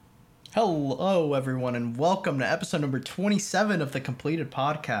Hello, everyone, and welcome to episode number 27 of the Completed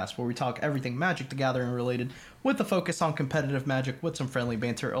Podcast, where we talk everything Magic the Gathering related, with a focus on competitive Magic with some friendly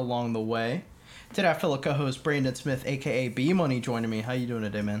banter along the way. Today, our fellow co-host Brandon Smith, aka B Money, joining me. How you doing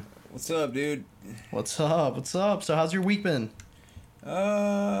today, man? What's up, dude? What's up? What's up? So, how's your week been?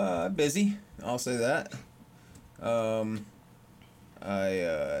 Busy. I'll say that.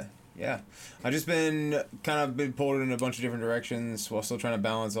 I've just been been pulled in a bunch of different directions while still trying to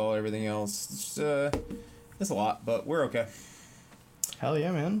balance everything else. It's a lot, but we're okay. Hell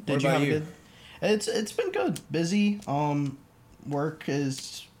yeah, man. Did you have a good? It's been good. Busy. Work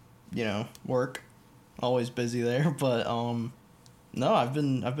is, work. Always busy there, but no, I've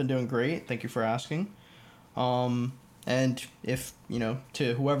been doing great. Thank you for asking. And if,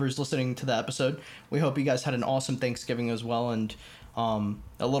 to whoever's listening to the episode, we hope you guys had an awesome Thanksgiving as well. And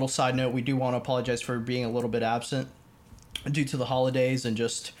a little side note, we do want to apologize for being a little bit absent due to the holidays and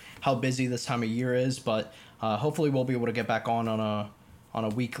just how busy this time of year is. But hopefully we'll be able to get back on a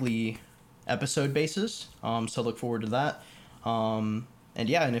weekly episode basis. So look forward to that. And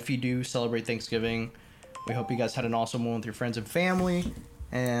if you do celebrate Thanksgiving, we hope you guys had an awesome one with your friends and family.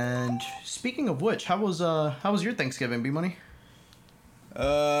 And speaking of which, how was your Thanksgiving, B Money?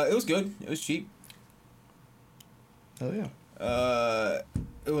 It was good. It was cheap. Oh yeah.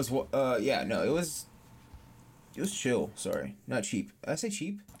 It was chill. Sorry, not cheap. Did I say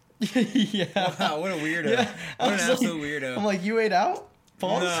cheap? Yeah. Wow, what a weirdo. Yeah, what an absolute weirdo. I'm like, you ate out?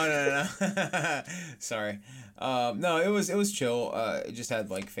 Pause? No. Sorry. No, it was chill. It just had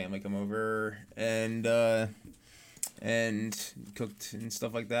like family come over and cooked and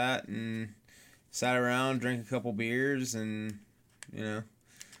stuff like that, and sat around, drank a couple beers, and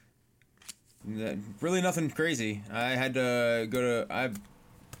really nothing crazy. I had to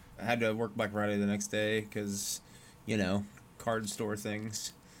work Black Friday the next day because card store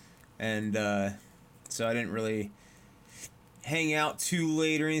things, and so I didn't really hang out too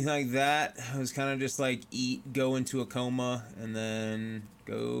late or anything like that. I was kind of just like eat, go into a coma, and then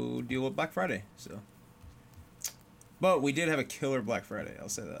go deal with Black Friday. So. But we did have a killer Black Friday, I'll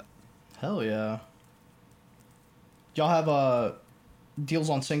say that. Hell yeah. Y'all have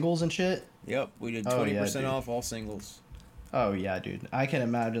deals on singles and shit? Yep, we did 20% off all singles. Oh yeah, dude. I can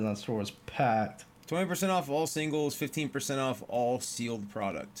imagine that store was packed. 20% off all singles, 15% off all sealed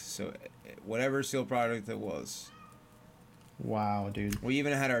product. So whatever sealed product it was. Wow, dude. We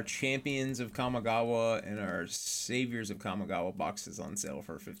even had our Champions of Kamigawa and our Saviors of Kamigawa boxes on sale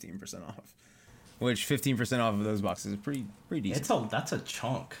for 15% off. Which 15% off of those boxes is pretty decent. That's a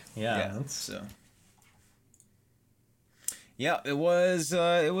chunk. Yeah. Yeah, it was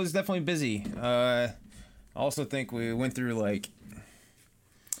definitely busy. I also think we went through like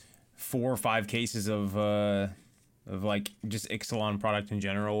 4 or 5 cases of like just Ixalan product in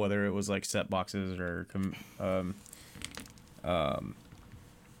general, whether it was like set boxes or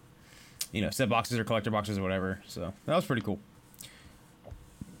set boxes or collector boxes or whatever. So that was pretty cool.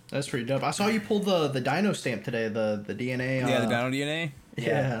 That's pretty dope. I saw you pull the Dino stamp today, the DNA. Yeah, the Dino DNA.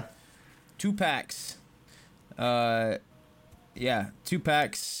 Yeah. 2 packs. 2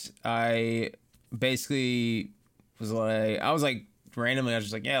 packs. I basically was like randomly, I was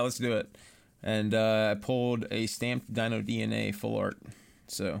just like, yeah, let's do it. And I pulled a stamped Dino DNA full art.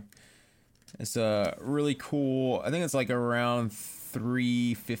 So it's really cool. I think it's like around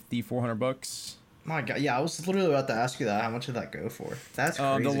 $350-$400. My God, yeah, I was literally about to ask you that. How much did that go for? That's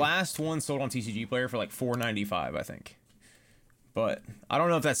crazy. The last one sold on TCG Player for like $495, I think. But I don't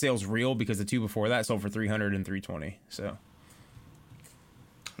know if that sale's real because the 2 before that sold for $300 and $320. So,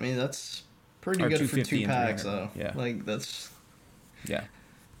 I mean, that's pretty good for 2 packs, though. Yeah,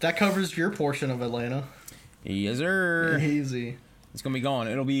 that covers your portion of Atlanta. Yes, sir. Easy. It's gonna be gone.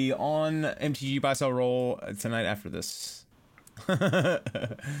 It'll be on MTG Buy Sell Roll tonight after this.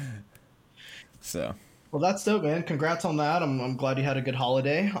 So, well, that's dope, man. Congrats on that. I'm glad you had a good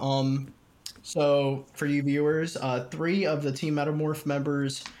holiday. So for you viewers, 3 of the Team Metamorph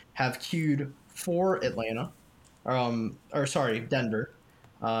members have queued for Atlanta, Denver.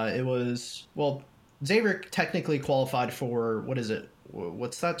 It was, well, Xavier technically qualified for, what is it?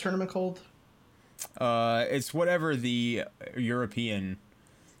 What's that tournament called? It's whatever the European,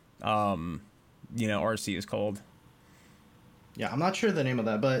 RC is called. Yeah, I'm not sure the name of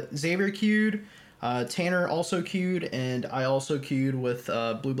that, but Xavier queued, Tanner also queued, and I also queued with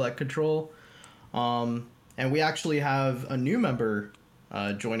Blue-Black Control. And we actually have a new member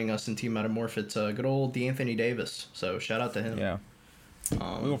joining us in Team Metamorph. It's good old D'Anthony Davis, so shout out to him. Yeah.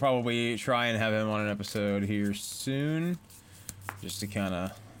 We will probably try and have him on an episode here soon, just to kind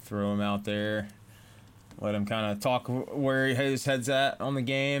of throw him out there. let him kind of talk where his head's at on the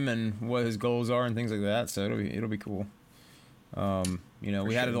game and what his goals are and things like that. So it'll be cool.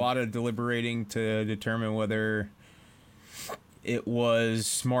 We had a lot of deliberating to determine whether it was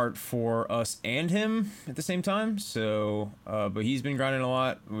smart for us and him at the same time. So, but he's been grinding a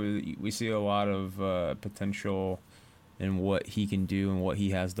lot. We see a lot of potential in what he can do and what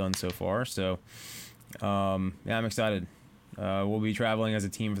he has done so far. So, I'm excited. We'll be traveling as a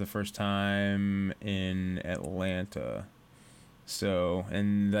team for the first time in Atlanta. So,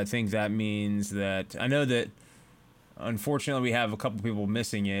 and I think that means that I know that unfortunately we have a couple people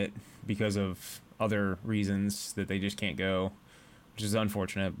missing it because of other reasons that they just can't go, which is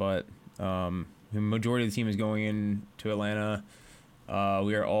unfortunate, but the majority of the team is going into Atlanta.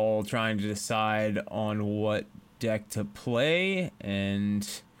 We are all trying to decide on what deck to play, and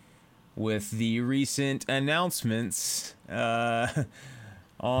with the recent announcements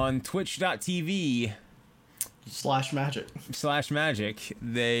on twitch.tv /magic,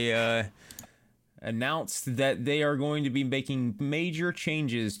 they announced that they are going to be making major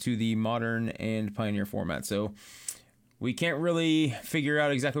changes to the Modern and Pioneer format. So we can't really figure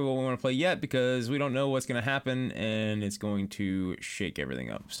out exactly what we want to play yet because we don't know what's going to happen, and it's going to shake everything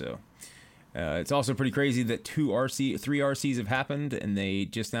up. So it's also pretty crazy that three RCs have happened, and they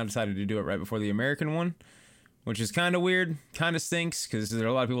just now decided to do it right before the American one, which is kind of weird, kind of stinks, because there are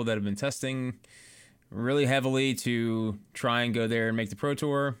a lot of people that have been testing really heavily to try and go there and make the Pro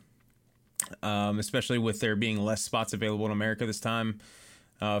Tour, especially with there being less spots available in America this time.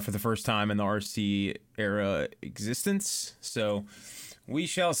 For the first time in the RC era existence. So we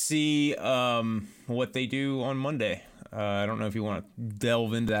shall see what they do on Monday. I don't know if you want to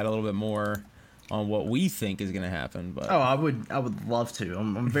delve into that a little bit more on what we think is going to happen. But I would love to.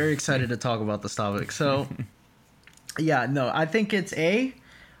 I'm very excited to talk about this topic. So, yeah, no, I think it's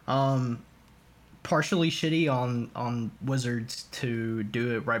partially shitty on Wizards to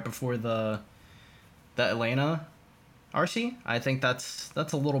do it right before the Atlanta RC. I think that's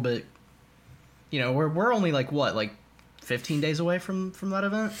a little bit, we're only like 15 days away from that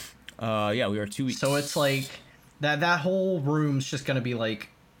event. Yeah, we are 2 weeks. So it's like that whole room's just gonna be like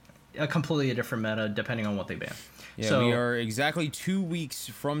a completely different meta depending on what they ban. Yeah, so we are exactly 2 weeks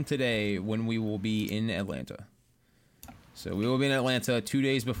from today when we will be in Atlanta. So we will be in Atlanta 2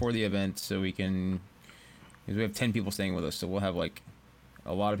 days before the event, so because we have 10 people staying with us, so we'll have like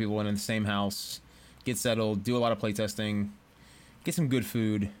a lot of people in the same house. Get settled, do a lot of playtesting, get some good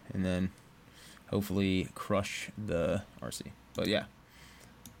food, and then hopefully crush the RC. But yeah.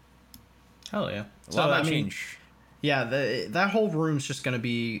 Hell yeah. A lot of change. Yeah, that whole room's just going to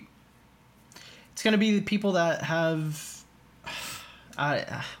be... It's going to be the people that have...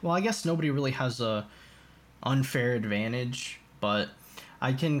 I guess nobody really has a unfair advantage, but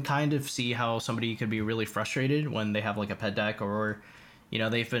I can kind of see how somebody could be really frustrated when they have like a pet deck or...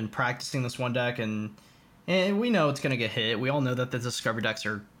 they've been practicing this one deck, and we know it's going to get hit. We all know that the Discovery decks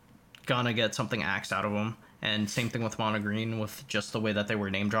are going to get something axed out of them. And same thing with Mono Green, with just the way that they were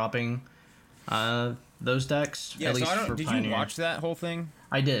name-dropping those decks. Yeah, at least so did you watch that whole thing?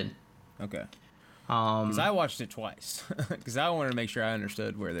 I did. Okay. Because I watched it twice. Because I wanted to make sure I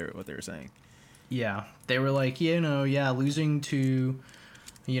understood what they were saying. Yeah. They were like, losing to,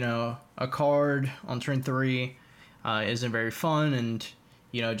 a card on turn 3 isn't very fun, and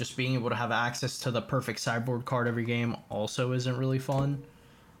just being able to have access to the perfect sideboard card every game also isn't really fun.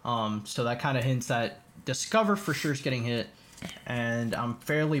 So that kind of hints that Discover for sure is getting hit, and I'm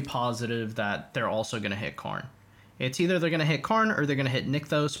fairly positive that they're also going to hit Karn. It's either they're going to hit Karn or they're going to hit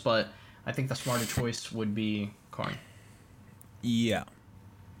Nykthos, but I think the smarter choice would be Karn. Yeah.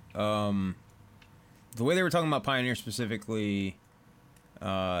 The way they were talking about Pioneer specifically,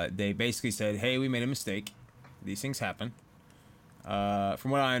 they basically said, hey, we made a mistake. These things happen. From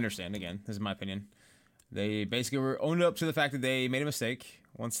what I understand, again, this is my opinion, they basically owned up to the fact that they made a mistake.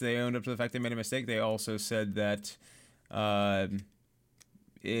 Once they owned up to the fact they made a mistake, they also said that the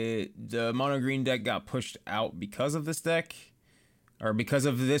mono green deck got pushed out because of this deck, or because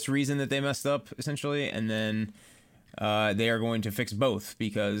of this reason that they messed up, essentially, and then they are going to fix both,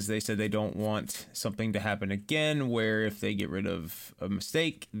 because they said they don't want something to happen again where if they get rid of a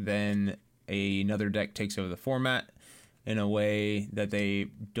mistake, then another deck takes over the format in a way that they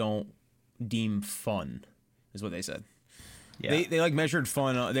don't deem fun, is what they said. Yeah. They like measured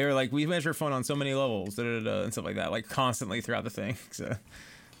fun. They were like, we measure fun on so many levels, and stuff like that, like constantly throughout the thing. So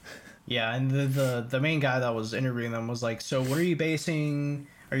yeah, and the main guy that was interviewing them was like, so what are you basing?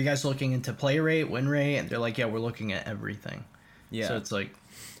 Are you guys looking into play rate, win rate? And they're like, yeah, we're looking at everything. Yeah. So it's like,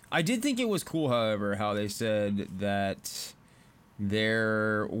 I did think it was cool, however, how they said that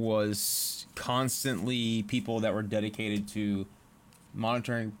there was constantly people that were dedicated to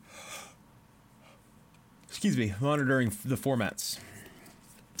monitoring monitoring the formats.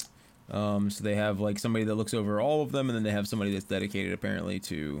 So they have like somebody that looks over all of them, and then they have somebody that's dedicated apparently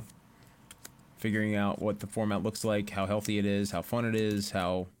to figuring out what the format looks like, how healthy it is, how fun it is,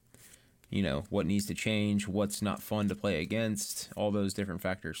 how, what needs to change, what's not fun to play against, all those different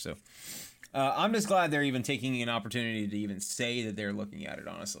factors. So I'm just glad they're even taking an opportunity to even say that they're looking at it,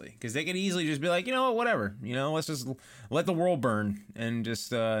 honestly, because they could easily just be like, whatever, let's just let the world burn, and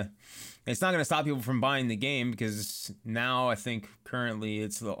just it's not going to stop people from buying the game, because now I think currently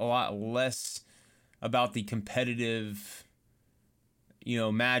it's a lot less about the competitive,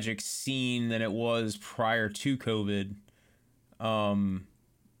 Magic scene than it was prior to COVID.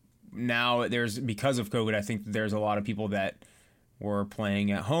 Now because of COVID, I think there's a lot of people that were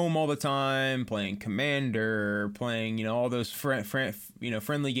playing at home all the time, playing Commander, playing, all those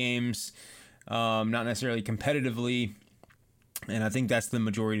friendly games, not necessarily competitively. And I think that's the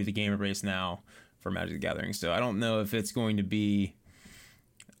majority of the gamer base now for Magic the Gathering. So I don't know if it's going to be,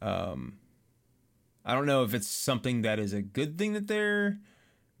 I don't know if it's something that is a good thing that they're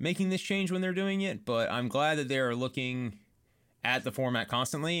making this change when they're doing it, but I'm glad that they are looking at the format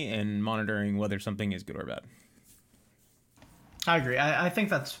constantly and monitoring whether something is good or bad. I agree. I think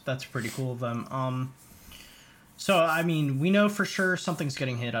that's pretty cool of them. So, I mean, we know for sure something's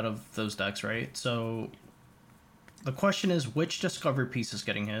getting hit out of those decks, right? So the question is, which Discover piece is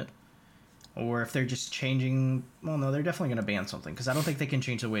getting hit? Or if they're just changing... Well, no, they're definitely going to ban something, because I don't think they can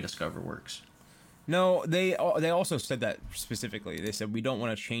change the way Discover works. No, they also said that specifically. They said, we don't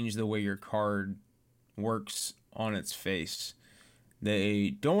want to change the way your card works on its face.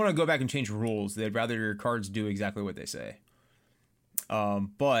 They don't want to go back and change rules. They'd rather your cards do exactly what they say.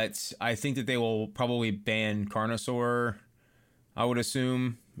 But I think that they will probably ban Carnosaur, I would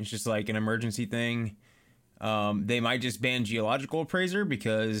assume. It's just like an emergency thing. They might just ban Geological Appraiser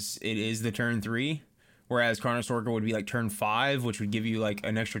because it is the turn 3, whereas Carnosaur would be like turn 5, which would give you like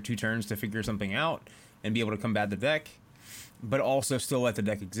an extra 2 turns to figure something out and be able to combat the deck, but also still let the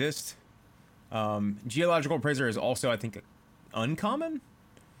deck exist. Geological Appraiser is also, I think, uncommon.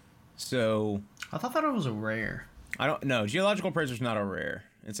 So I thought that it was a rare. I don't know. Geological Appraiser is not a rare.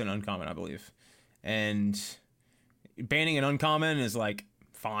 It's an uncommon, I believe. And banning an uncommon is like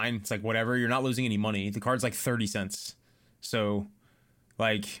fine. It's like whatever. You're not losing any money. The card's like 30 cents. So,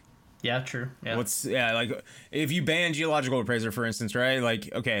 like, yeah, true. Yeah. Like if you ban Geological Appraiser, for instance, right? Like,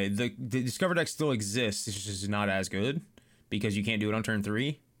 okay, the Discover deck still exists. It's just not as good because you can't do it on turn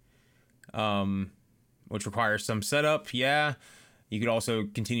 3, which requires some setup. Yeah. You could also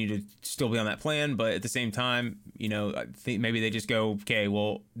continue to still be on that plan, but at the same time, I think maybe they just go, okay,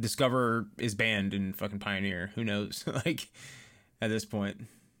 well, Discover is banned in fucking Pioneer. Who knows? Like, at this point.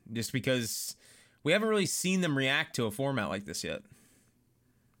 Just because we haven't really seen them react to a format like this yet.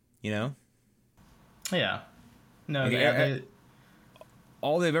 Yeah. No, like,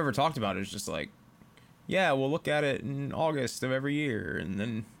 all they've ever talked about is just like, yeah, we'll look at it in August of every year, and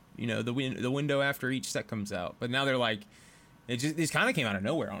then, the window after each set comes out. But now they're like, this kind of came out of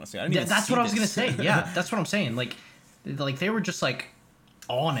nowhere, honestly. That's what I was gonna say. Yeah, that's what I'm saying. Like they were just like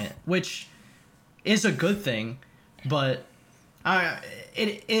on it, which is a good thing, but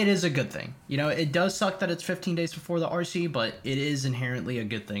it is a good thing. It does suck that it's 15 days before the RC, but it is inherently a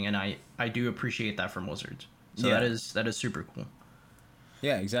good thing, and I do appreciate that from Wizards. So yeah. that is super cool.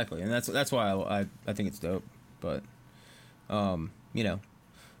 Yeah, exactly, and that's why I think it's dope. But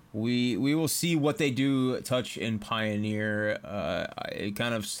We will see what they do touch in Pioneer. It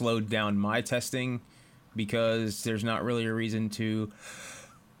kind of slowed down my testing because there's not really a reason to,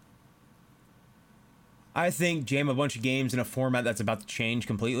 I think, jam a bunch of games in a format that's about to change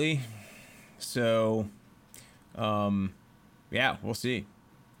completely. So, yeah, we'll see.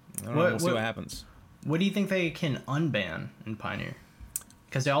 We'll see what happens. What do you think they can unban in Pioneer?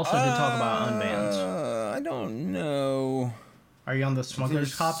 Because they also did talk about unbans. I don't know. Are you on the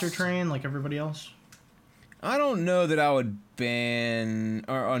Smuggler's Copter train like everybody else? I don't know that I would ban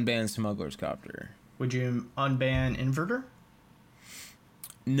or unban Smuggler's Copter. Would you unban Inverter?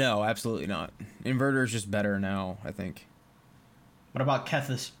 No, absolutely not. Inverter is just better now, I think. What about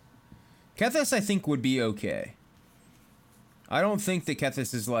Kethis? Kethis, I think, would be okay. I don't think that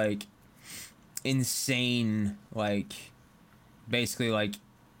Kethis is, like, insane, like, basically, like,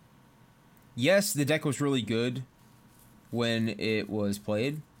 yes, the deck was really good when it was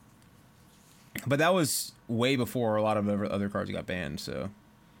played, but that was way before a lot of other cards got banned. So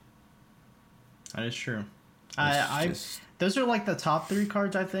that is true. Those are like the top 3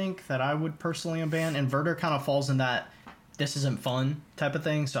 cards I think that I would personally unban. Inverter kind of falls in that this isn't fun type of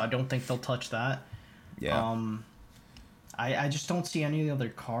thing, so I don't think they'll touch that. Yeah. I just don't see any other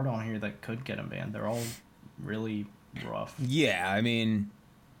card on here that could get them banned. They're all really rough. Yeah, I mean,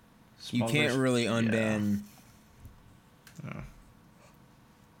 you can't really unban.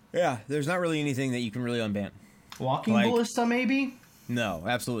 Yeah, there's not really anything that you can really unban. Walking Ballista, maybe? No,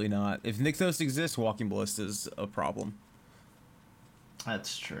 absolutely not. If Nykthos exists, Walking Ballista is a problem.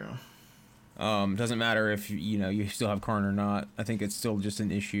 That's true. Doesn't matter if you still have Karn or not. I think it's still just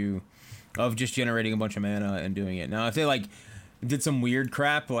an issue of just generating a bunch of mana and doing it. Now, if they did some weird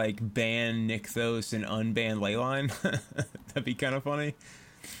crap like ban Nykthos and unban Leyline, that'd be kind of funny.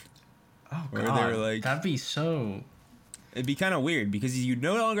 Oh god, that'd be so. It'd be kind of weird because you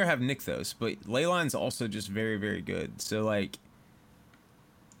no longer have Nykthos, but Leyline's also just very, very good. So what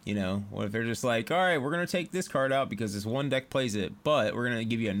if they're just like, all right, we're gonna take this card out because this one deck plays it, but we're gonna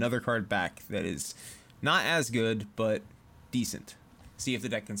give you another card back that is not as good but decent. See if the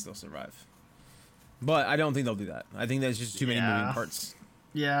deck can still survive. But I don't think they'll do that. I think there's just too many moving parts.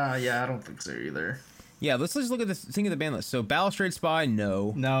 Yeah, I don't think so either. Yeah, let's just look at think of the ban list. So Balustrade Spy,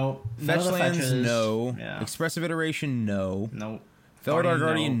 no. No. Fetch lands, no. Yeah. Expressive Iteration, no. Nope. Felidar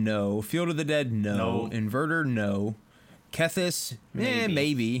Guardian, no. Field of the Dead, no. Inverter, no. Kethis,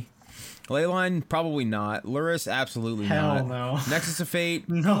 maybe. Leyline, probably not. Luris, absolutely not. Hell no. Nexus of Fate,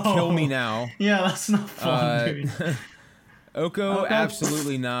 kill me now. Yeah, that's not fun, dude. Oko,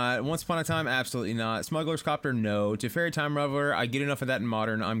 absolutely not. Once Upon a Time, absolutely not. Smuggler's Copter, no. Teferi Time Reveler, I get enough of that in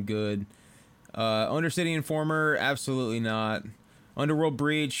Modern, I'm good. Undercity Informer, absolutely not. Underworld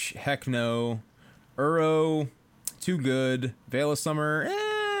Breach, heck no. Uro, too good. Veil of Summer,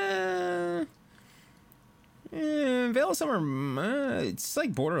 Veil of Summer, it's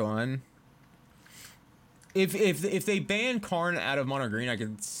like borderline. If they ban Karn out of Mono Green, I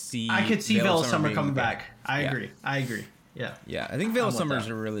could see Veil of Summer coming back. I agree. Yeah. Yeah, I think Veil of Summer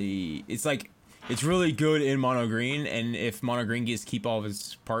is it's really good in Mono Green, and if Mono Green gets to keep all of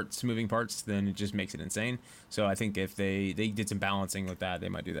its moving parts, then it just makes it insane. So I think if they did some balancing with that, they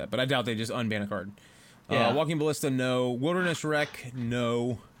might do that. But I doubt they just unban a card. Yeah. Walking Ballista, no. Wilderness Wreck,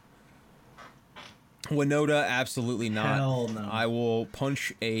 no. Winoda, absolutely not. Hell no. I will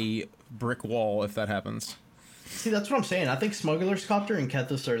punch a brick wall if that happens. See, that's what I'm saying. I think Smuggler's Copter and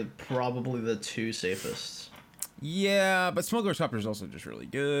Kethis are probably the two safest. Yeah, but Smuggler's Copter is also just really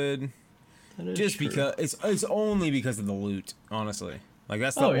good. That is just true. because it's only because of the loot, honestly.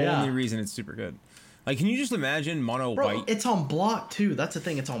 That's the only reason it's super good. Can you just imagine mono white? It's on block too. That's the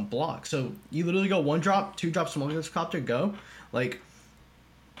thing. It's on block. So you literally go 1 drop, 2 drop Smuggler's Copter, go.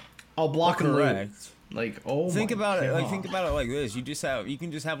 I'll block and correct. Think about it. Think about it like this. You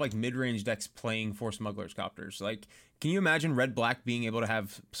can just have mid-range decks playing for Smuggler's Copters. Can you imagine red black being able to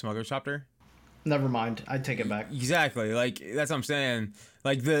have Smuggler's Copter? Never mind. I take it back. Exactly. That's what I'm saying.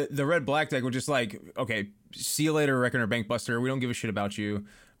 The red black deck would just okay, see you later, Reckoner Bankbuster. We don't give a shit about you.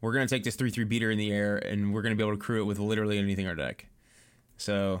 We're gonna take this 3/3 beater in the air, and we're gonna be able to crew it with literally anything in our deck.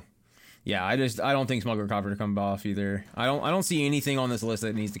 So, yeah, I don't think Smuggler Copter to come off either. I don't see anything on this list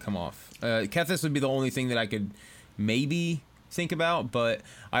that needs to come off. Kethis would be the only thing that I could maybe think about, but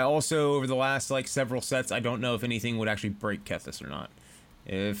I also over the last several sets, I don't know if anything would actually break Kethis or not.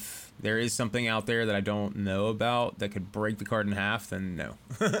 If there is something out there that I don't know about that could break the card in half, then no.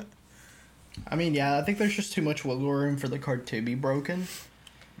 I mean, yeah, I think there's just too much wiggle room for the card to be broken.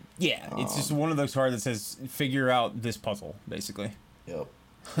 Yeah, it's just one of those cards that says, figure out this puzzle, basically. Yep.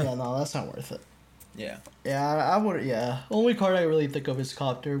 Yeah, no, that's not worth it. Yeah. Yeah, I would, yeah. Only card I really think of is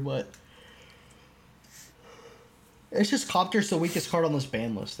Copter, but... It's just Copter's the weakest card on this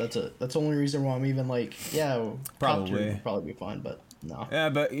ban list. That's it. That's the only reason why I'm even probably. Copter would probably be fine, but... No. Yeah,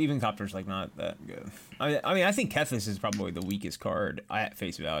 but even Copter's not that good. I mean, I think Kethis is probably the weakest card at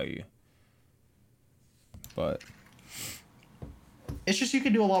face value. But it's just you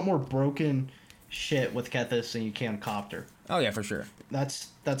can do a lot more broken shit with Kethis than you can Copter. Oh yeah, for sure.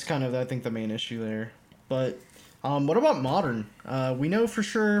 That's kind of I think the main issue there. But what about Modern? We know for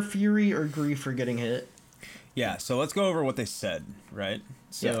sure Fury or Grief are getting hit. Yeah, so let's go over what they said, right?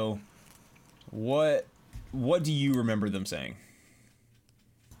 So what do you remember them saying?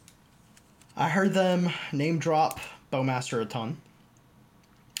 I heard them name drop Bowmaster a ton.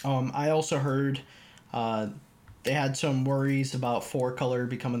 I also heard they had some worries about 4-color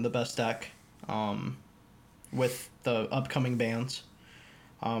becoming the best deck with the upcoming bans,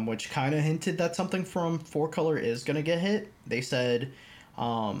 which kind of hinted that something from 4-color is going to get hit. They said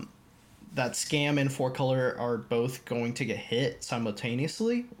that Scam and 4-color are both going to get hit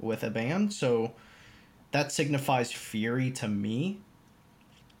simultaneously with a ban, so that signifies Fury to me.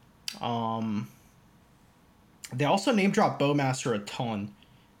 They also name drop Bowmaster a ton,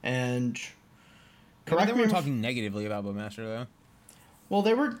 and Yeah, but they correct me weren't if talking negatively about Bowmaster though. well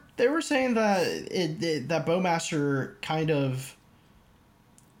they were saying that that Bowmaster kind of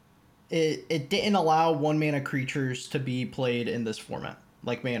it didn't allow one mana creatures to be played in this format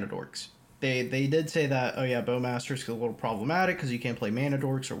like mana dorks. They did say that, oh yeah, Bowmaster's a little problematic because you can't play mana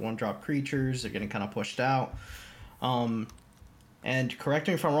dorks or one drop creatures. They're getting kind of pushed out. And correct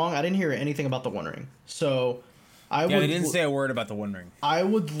me if I'm wrong, I didn't hear anything about the One Ring. So They didn't say a word about the One Ring. I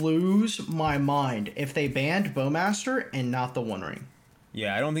would lose my mind if they banned Bowmaster and not the One Ring.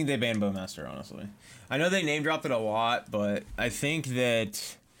 Yeah, I don't think they banned Bowmaster, honestly. I know they name dropped it a lot, but I think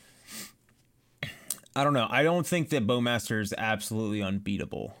that I don't know. I don't think that Bowmaster is absolutely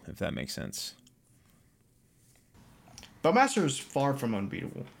unbeatable, if that makes sense. Bowmaster is far from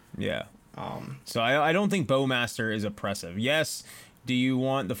unbeatable. Yeah. So I don't think Bowmaster is oppressive. Yes, do you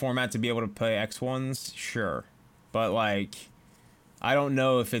want the format to be able to play X1s? Sure. But, like, I don't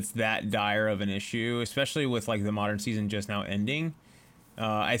know if it's that dire of an issue, especially with, like, the modern season just now ending.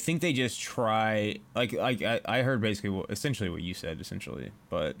 I think they just try... Like I heard basically essentially what you said, essentially.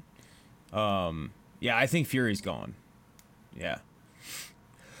 But, yeah, I think Fury's gone. Yeah.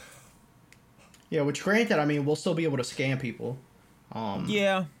 Yeah, which granted, I mean, we'll still be able to scam people.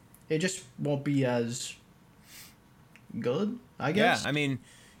 Yeah. It just won't be as good, I guess.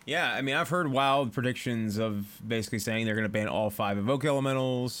 Yeah, I mean, I've heard wild predictions of basically saying they're going to ban all 5 Evoke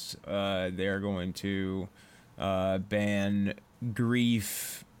Elementals. They're going to ban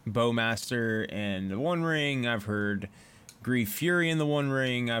Grief, Bowmaster, and the One Ring. I've heard Grief Fury in the One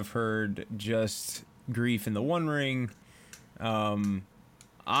Ring. I've heard just Grief in the One Ring.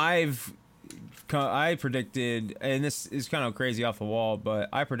 I predicted, and this is kind of crazy off the wall, but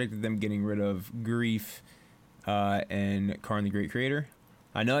I predicted them getting rid of Grief and Karn the Great Creator.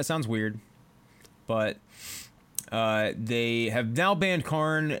 I know that sounds weird, but they have now banned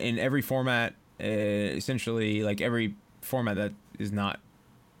Karn in every format, essentially, like every format that is not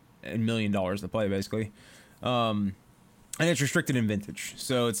 $1 million to play, basically. And it's restricted in Vintage.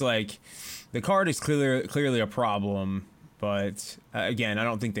 So it's like the card is clearly a problem, but again, I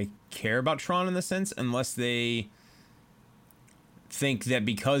don't think they care about Tron in the sense, unless they think that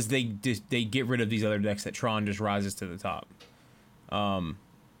because they get rid of these other decks that Tron just rises to the top.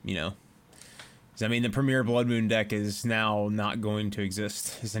 You know, I mean, the Premier Blood Moon deck is now not going to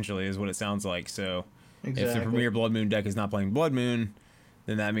exist, essentially, is what it sounds like. So exactly. If the Premier Blood Moon deck is not playing Blood Moon,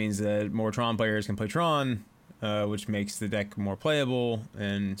 then that means that more Tron players can play Tron, which makes the deck more playable,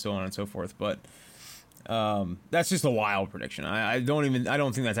 and so on and so forth. But that's just a wild prediction. I don't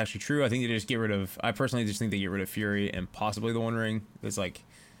think that's actually true. I think they just get rid of. I personally just think they get rid of Fury and possibly the One Ring. It's like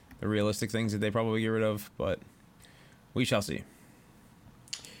the realistic things that they probably get rid of, but we shall see.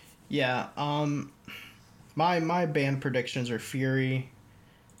 Yeah. My ban predictions are Fury,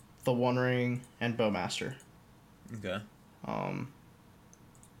 the One Ring, and Bowmaster. Okay.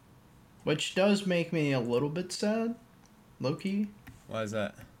 Which does make me a little bit sad, low-key. Why is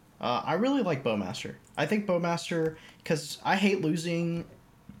that? I really like Bowmaster. I think Bowmaster, because I hate losing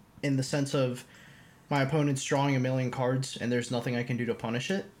in the sense of my opponent's drawing a million cards and there's nothing I can do to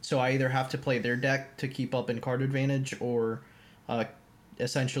punish it. So I either have to play their deck to keep up in card advantage or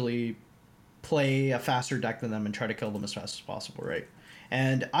essentially play a faster deck than them and try to kill them as fast as possible, right?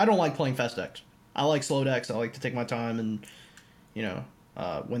 And I don't like playing fast decks. I like slow decks. I like to take my time and,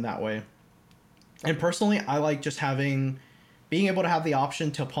 win that way. And personally, I like just being able to have the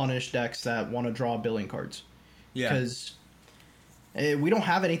option to punish decks that want to draw a billion cards. Yeah. Because we don't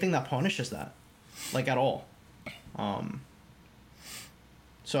have anything that punishes that, like, at all.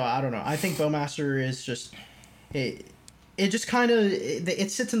 So I don't know. I think Bowmaster is just... It just kind of... It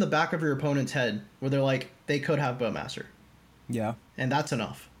sits in the back of your opponent's head where they're like, they could have Bowmaster. Yeah. And that's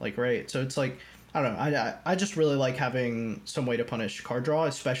enough. Like, right? So it's like... I don't know. I just really like having some way to punish card draw,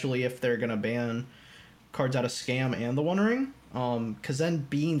 especially if they're going to ban cards out of Scam and the One Ring. Because then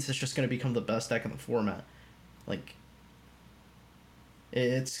Beans is just going to become the best deck in the format. Like,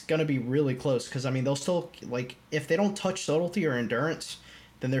 it's going to be really close. Because, I mean, they'll still... Like, if they don't touch Subtlety or Endurance,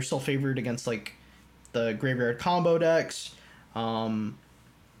 then they're still favored against, like, the Graveyard combo decks.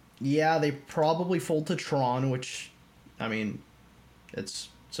 Yeah, they probably fold to Tron, which, I mean, it's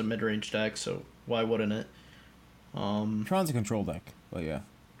a mid-range deck, so why wouldn't it? Tron's a control deck, but yeah.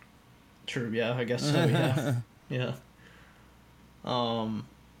 True, yeah, I guess so, yeah. Yeah. I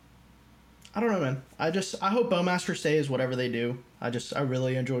don't know, man. I hope Bowmaster stays whatever they do. I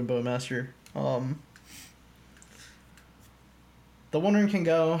really enjoy Bowmaster. The One Ring can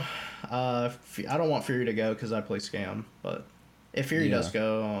go. I don't want Fury to go because I play Scam, but if Fury does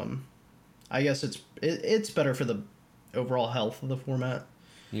go, I guess it's better for the overall health of the format.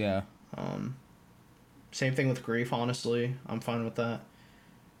 Yeah. Same thing with Grief, honestly. I'm fine with that.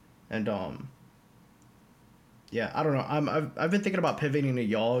 And yeah, I don't know. I've been thinking about pivoting to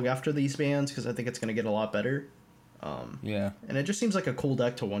Yogg after these bans because I think it's gonna get a lot better. Yeah. And it just seems like a cool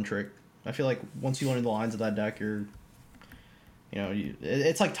deck to one trick. I feel like once you learn the lines of that deck,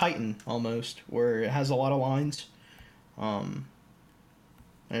 it's like Titan almost, where it has a lot of lines. And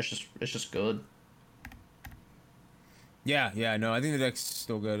it's just good. Yeah, no, I think the deck's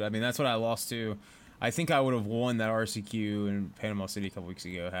still good. I mean, that's what I lost to. I think I would have won that RCQ in Panama City a couple weeks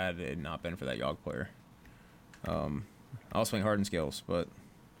ago had it not been for that Yogg player. I'll swing hard in scales, but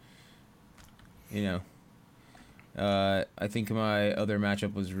I think my other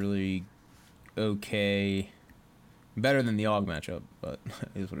matchup was really okay, better than the Yogg matchup, but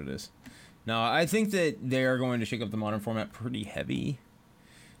it is what it is. Now, I think that they are going to shake up the modern format pretty heavy.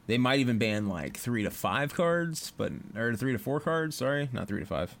 They might even ban like 3 to 5 cards, or 3 to 4 cards. Sorry, not 3 to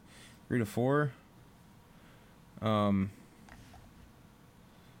 5, 3 to 4. And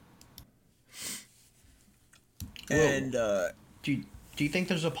do you think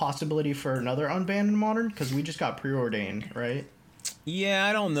there's a possibility for another unbanned in Modern? Because we just got preordained, right? Yeah,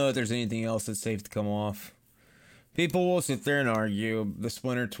 I don't know if there's anything else that's safe to come off. People will sit there and argue, the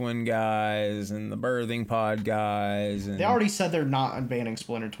Splinter Twin guys and the Birthing Pod guys. And they already said they're not unbanning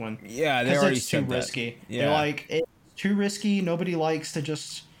Splinter Twin. Yeah, they already it's said too risky. Yeah. They're like, it's too risky. Nobody likes to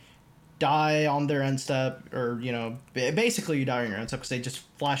just die on their end step, or basically you die on your end step because they just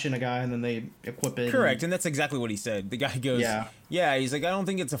flash in a guy and then they equip it. Correct, and that's exactly what he said. The guy goes, yeah, he's like, I don't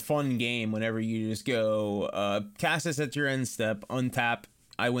think it's a fun game whenever you just go, cast this at your end step, untap,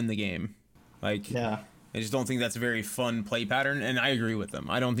 I win the game. Like, yeah. I just don't think that's a very fun play pattern, and I agree with them.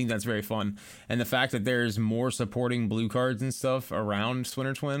 I don't think that's very fun. And the fact that there's more supporting blue cards and stuff around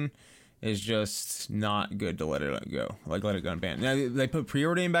Splinter Twin is just not good to let it go. Like, let it go unbanned. Now, they put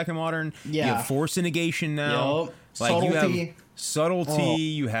Preordain back in Modern. Yeah. You have Force and Negation now. Yep. Like, Subtlety. you have Subtlety.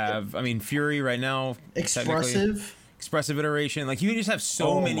 You have, Fury right now. Expressive iteration. Like, you just have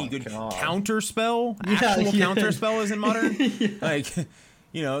so many good counterspell. Actual counterspell is in Modern. Like,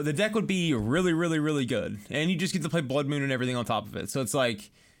 the deck would be really, really, really good. And you just get to play Blood Moon and everything on top of it. So it's like,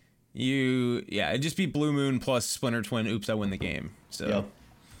 it'd just be Blue Moon plus Splinter Twin. Oops, I win the game. So, yep.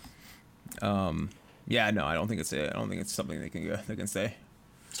 I don't think it's something they can say.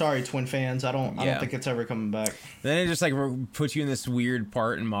 Sorry, Twin fans. I don't think it's ever coming back. Then it just like puts you in this weird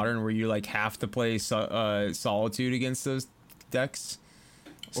part in Modern where you like have to play Solitude against those decks.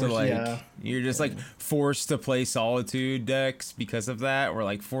 So you're just like forced to play Solitude decks because of that, or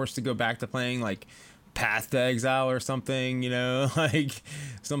like forced to go back to playing like Path to Exile or something, like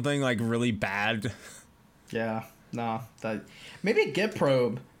something like really bad. Yeah, nah. That maybe Get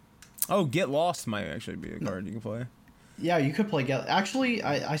Probe. Oh, Get Lost might actually be a card you can play. Yeah, you could play Get. Actually,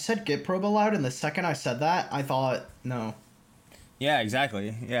 I said Get Probe aloud, and the second I said that, I thought no. Yeah,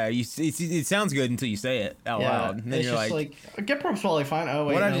 exactly. Yeah, it sounds good until you say it out loud. And then it's you're just like Get Probe's probably fine. Oh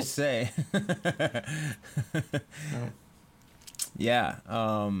wait, what did no. I just say? No. Yeah.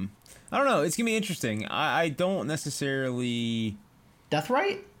 I don't know. It's gonna be interesting. I don't necessarily.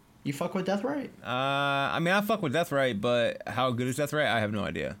 Deathrite? You fuck with Deathrite? I fuck with Deathrite, but how good is Deathrite? I have no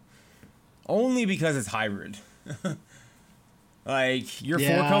idea. Only because it's hybrid. Like, your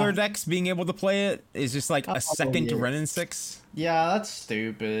 4-color decks being able to play it is just like a second to Renin 6. Yeah, that's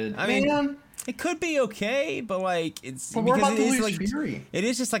stupid. I mean, it could be okay, but like it's but because it is like Fury. It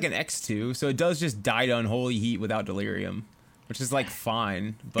is just like an X2, so it does just die to Unholy Heat without Delirium, which is like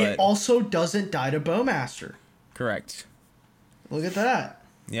fine. But it also doesn't die to Bowmaster. Correct. Look at that.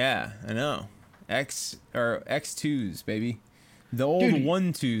 Yeah, I know. X2s, baby. The old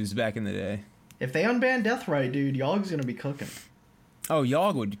 1-2s back in the day. If they unban Deathrite, dude, Yogg's gonna be cooking. Oh,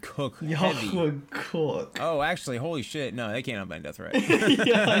 Yogg would cook heavy. Yogg would cook. Oh, actually, holy shit. No, they can't unban Deathrite.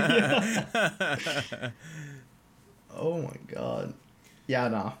 yeah. Oh my god. Yeah,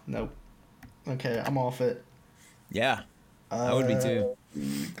 nah. Nope. Okay, I'm off it. Yeah. I would be too.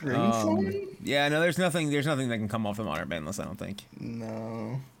 Green Sun? Yeah, no, there's nothing that can come off the modern ban list, I don't think.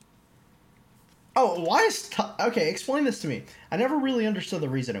 No. Oh, why is top... Okay, explain this to me. I never really understood the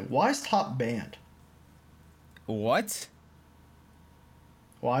reasoning. Why is top banned? What?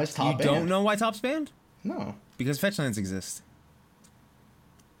 Why is top banned? You don't know why top's banned? No. Because fetch lands exist.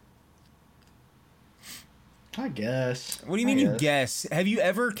 I guess. What do you mean you guess? Have you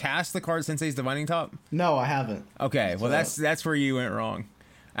ever cast the card Sensei's Divining Top? No, I haven't. Okay, well that's where you went wrong.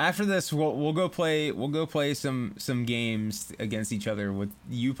 After this, we'll go play some games against each other with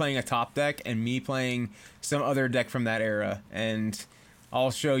you playing a top deck and me playing some other deck from that era, and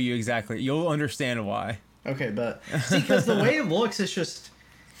I'll show you exactly. You'll understand why. Okay, but see, because the way it looks, it's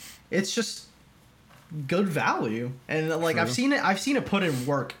just good value, and like True. I've seen it put in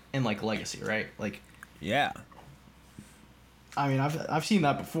work in like Legacy, right? Like, Yeah. I mean, I've seen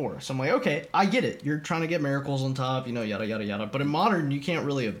that before, so I'm like, okay, I get it. You're trying to get miracles on top, you know, yada yada yada. But in Modern, you can't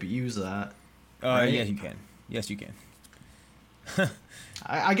really abuse that. Right? Yeah, you can. Yes, you can.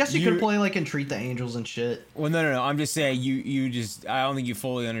 I guess you could play like Entreat the Angels and shit. Well, no. I'm just saying I don't think you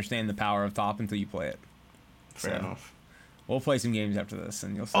fully understand the power of top until you play it. Fair enough. We'll play some games after this,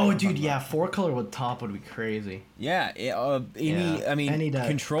 and you'll see. Oh, dude, yeah, 4-color with top would be crazy. Yeah, any deck,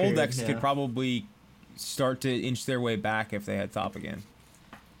 control period, decks could probably start to inch their way back if they had top again.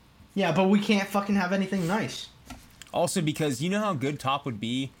 Yeah, but we can't fucking have anything nice. Also, because you know how good top would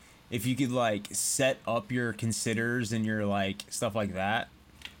be if you could like set up your considers and your like stuff like that.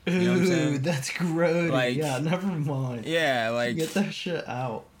 You know what I'm saying? That's grody. Like, yeah, never mind. Yeah, like get that shit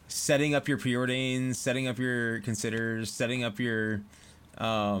out. Setting up your preordains, setting up your considers, setting up your,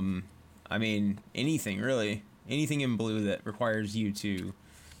 I mean, anything really, anything in blue that requires you to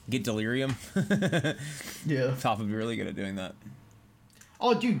get delirium. Yeah, top would be really good at doing that.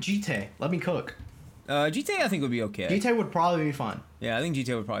 Oh, dude, GTA, let me cook. GTA I think would be okay. GTA would probably be fun. Yeah, I think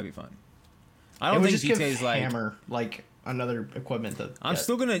GTA would probably be fun. I don't think GTA's like Hammer like another equipment that I'm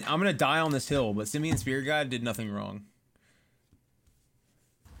gonna die on this hill, but Simian Spirit Guide did nothing wrong.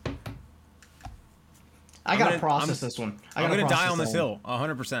 I gotta process this one. I'm gonna die on this hill,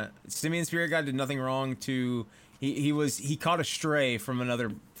 100%. Simian Spirit Guide did nothing wrong to. He caught a stray from another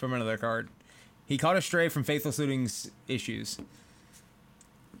card. He caught a stray from Faithless Looting's issues.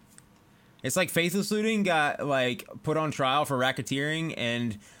 It's like Faithless Looting got like put on trial for racketeering,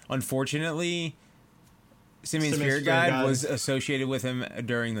 and unfortunately, Simian Spirit Guide was associated with him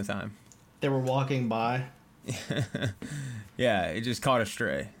during the time. They were walking by. Yeah, it just caught a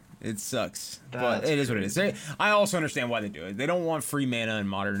stray. It sucks, but it is what it is. I also understand why they do it. They don't want free mana in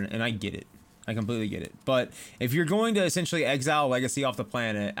Modern, and I get it. I completely get it. But if you're going to essentially exile Legacy off the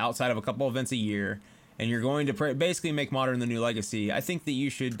planet outside of a couple events a year, and you're going to basically make Modern the new Legacy, I think that you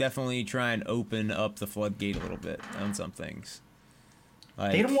should definitely try and open up the floodgate a little bit on some things.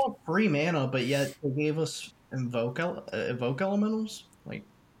 Like, they don't want free mana, but yet they gave us evoke elementals. Like,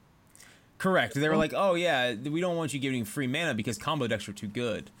 correct. They were like, oh yeah, we don't want you giving free mana because combo decks are too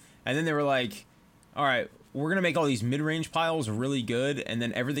good. And then they were like, all right, we're going to make all these mid-range piles really good, and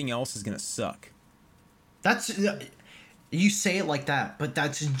then everything else is going to suck. That's... You say it like that, but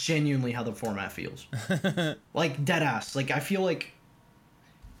that's genuinely how the format feels. Like, deadass. Like, I feel like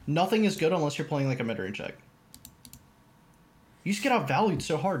nothing is good unless you're playing, like, a mid-range deck. You just get outvalued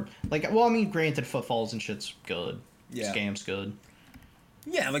so hard. Like, well, I mean, granted, Footfalls and shit's good. Yeah. Scam's good.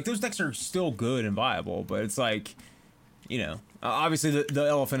 Yeah, like, those decks are still good and viable, but it's like, you know, obviously the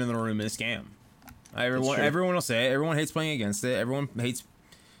elephant in the room is Scam. Everyone will say it. Everyone hates playing against it. Everyone hates...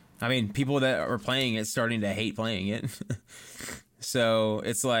 I mean, people that are playing it starting to hate playing it. So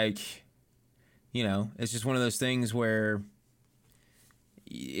it's like, you know, it's just one of those things where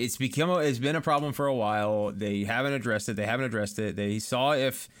it's been a problem for a while. They haven't addressed it. They saw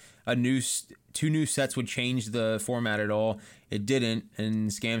if two new sets would change the format at all. It didn't,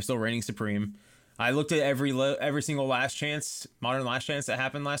 and Scam's still reigning supreme. I looked at every single last chance, Modern Last Chance that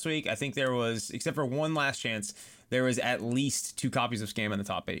happened last week. I think there was, except for one last chance, there was at least 2 copies of Scam in the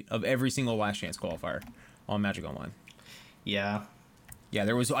top 8 of every single last chance qualifier on Magic Online. Yeah. Yeah, I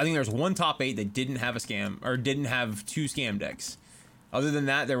think there was one top 8 that didn't have a Scam, or didn't have 2 Scam decks. Other than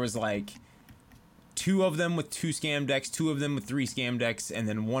that, there was like 2 of them with 2 Scam decks, 2 of them with 3 Scam decks, and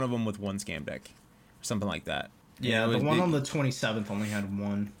then 1 of them with 1 Scam deck. Something like that. Yeah, the one on the 27th only had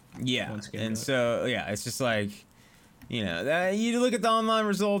 1. Yeah, and so, yeah, it's just like, you know, you look at the online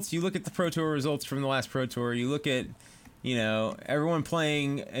results, you look at the Pro Tour results from the last Pro Tour, you look at, you know, everyone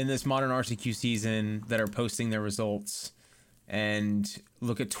playing in this Modern RCQ season that are posting their results, and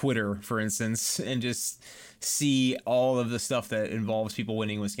look at Twitter, for instance, and just see all of the stuff that involves people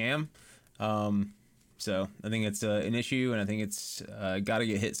winning with Scam. So I think it's an issue, and I think it's got to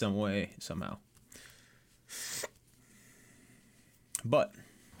get hit some way, somehow. But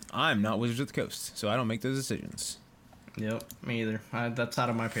I'm not Wizards of the Coast, so I don't make those decisions. Yep, me either. That's out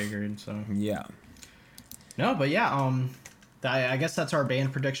of my pay grade, so... Yeah. No, but yeah, I guess that's our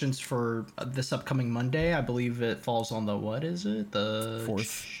band predictions for this upcoming Monday. I believe it falls on the, what is it? The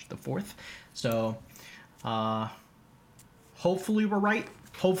 4th. The 4th. So, hopefully we're right.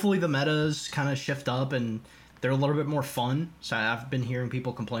 Hopefully the metas kind of shift up and they're a little bit more fun. So I've been hearing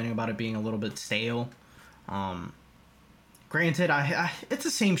people complaining about it being a little bit stale. Granted, it's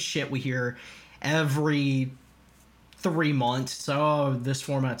the same shit we hear every 3 months. So this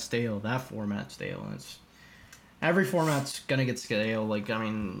format's stale, that format's stale. And every format's gonna get stale. Like, I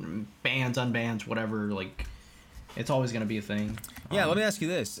mean, bans, unbans, whatever. Like, it's always gonna be a thing. Yeah, let me ask you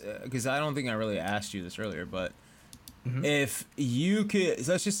this, because I don't think I really asked you this earlier, but Mm-hmm. if you could,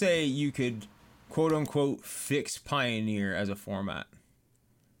 let's just say you could, quote unquote, fix Pioneer as a format,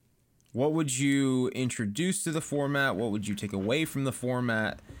 what would you introduce to the format? What would you take away from the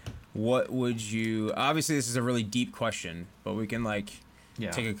format? What would you, obviously this is a really deep question, but we can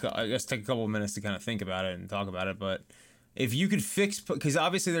take a couple of minutes to kind of think about it and talk about it. But if you could fix, because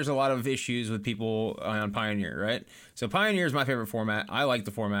obviously there's a lot of issues with people on Pioneer, right? So Pioneer is my favorite format. I like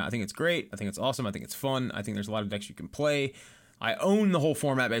the format. I think it's great. I think it's awesome. I think it's fun. I think there's a lot of decks you can play. I own the whole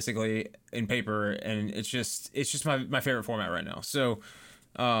format basically in paper, and it's just my favorite format right now. So,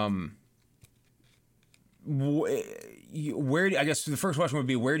 I guess the first question would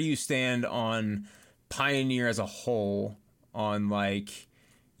be, where do you stand on Pioneer as a whole, on like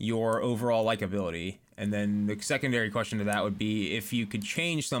your overall likability? And then the secondary question to that would be, if you could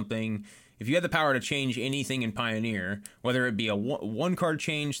change something, if you had the power to change anything in Pioneer, whether it be a one card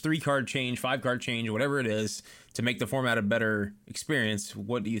change, 3 card change, 5 card change, whatever it is, to make the format a better experience,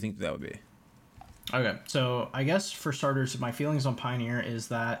 what do you think that would be? Okay, so I guess for starters, my feelings on Pioneer is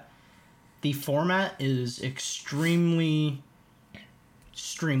that the format is extremely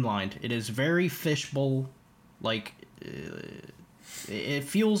streamlined. It is very fishbowl. Like, it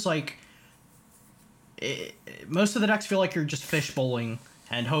feels like most of the decks feel like you're just fishbowling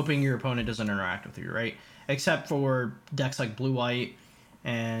and hoping your opponent doesn't interact with you, right? Except for decks like blue-white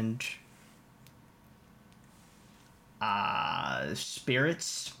and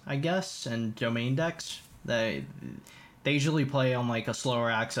spirits, I guess, and domain decks. They usually play on like a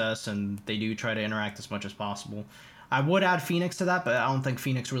slower access, and they do try to interact as much as possible. I would add Phoenix to that, but I don't think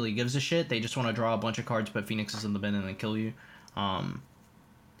Phoenix really gives a shit. They just want to draw a bunch of cards, put Phoenixes in the bin, and then kill you.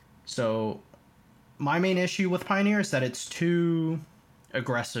 So my main issue with Pioneer is that it's too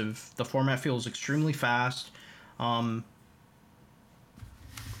aggressive. The format feels extremely fast.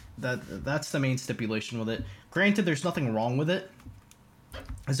 That's the main stipulation with it. Granted, there's nothing wrong with it,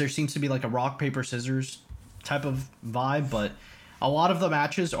 as there seems to be like a rock, paper, scissors type of vibe, but a lot of the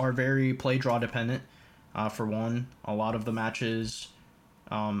matches are very play draw dependent. For one, a lot of the matches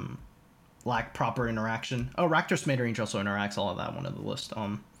lack proper interaction. Oh, Rakdos Mid-Range also interacts. I'll have that one on the list.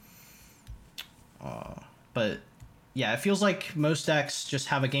 But yeah, it feels like most decks just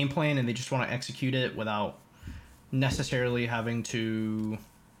have a game plan and they just want to execute it without necessarily having to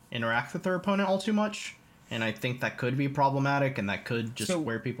interact with their opponent all too much. And I think that could be problematic, and that could just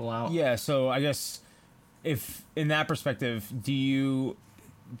wear people out. Yeah, so I guess if in that perspective, do you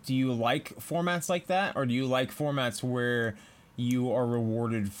like formats like that, or do you like formats where you are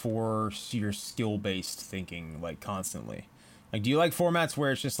rewarded for your skill-based thinking, like, constantly? Like, do you like formats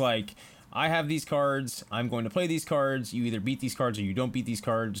where it's just like, I have these cards, I'm going to play these cards, you either beat these cards or you don't beat these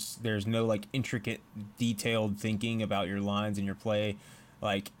cards, there's no, like, intricate, detailed thinking about your lines and your play,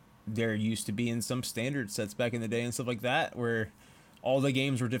 like there used to be in some standard sets back in the day and stuff like that, where all the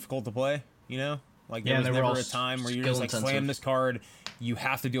games were difficult to play, you know? Like, there was never a time where you're just like, slam this card, you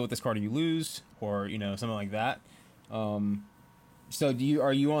have to deal with this card or you lose, or, you know, something like that. So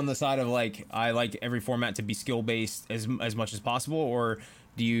are you on the side of like, I like every format to be skill based as much as possible, or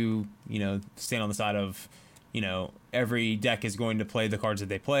do you stand on the side of, every deck is going to play the cards that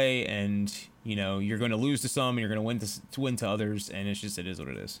they play, and you're going to lose to some and you're going to win to others, and it is what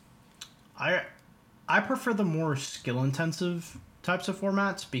it is? I prefer the more skill intensive types of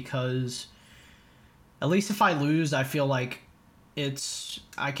formats, because at least if I lose, I feel like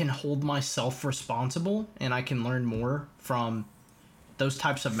I can hold myself responsible and I can learn more from those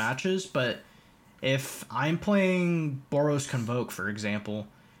types of matches. But if I'm playing Boros Convoke, for example,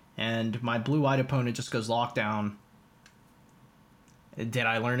 and my blue-white opponent just goes lockdown, did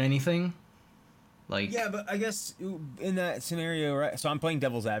I learn anything? Like, yeah, but I guess in that scenario, right? So I'm playing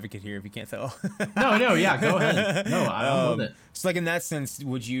devil's advocate here, if you can't tell. No, yeah, go ahead. No, I don't know that. So, like, in that sense,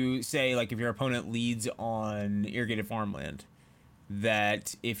 would you say, like, if your opponent leads on irrigated farmland,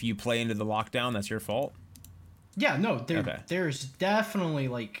 that if you play into the lockdown, that's your fault? Yeah, no, there's definitely,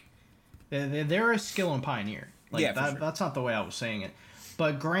 like, there is skill in Pioneer. Like, yeah, sure. That's not the way I was saying it.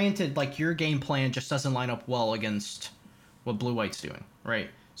 But granted, like, your game plan just doesn't line up well against what blue-white's doing, right?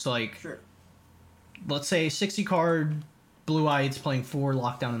 So, like, sure. Let's say 60 card blue-white's playing 4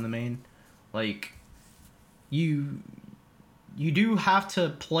 lockdown in the main. Like, you do have to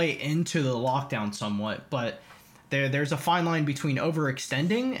play into the lockdown somewhat, but there's a fine line between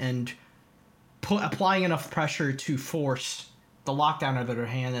overextending and applying enough pressure to force the lockdown out of their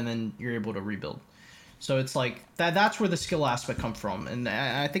hand, and then you're able to rebuild. So it's like that's where the skill aspect comes from, and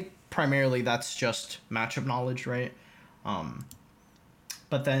I think primarily that's just matchup knowledge, right? Um,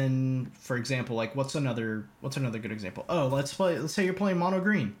 but then, for example, like what's another good example? Oh, let's say you're playing mono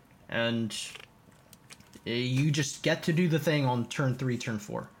green, and you just get to do the thing on turn 3, turn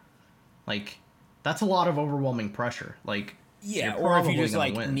 4. Like, that's a lot of overwhelming pressure. Like, Yeah, you're or if you probably just gonna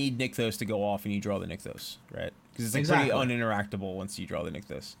like win. need Nykthos to go off and you draw the Nykthos, right? Because it's like Exactly. pretty uninteractable once you draw the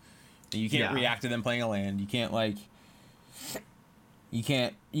Nykthos. You can't Yeah. react to them playing a land. You can't like you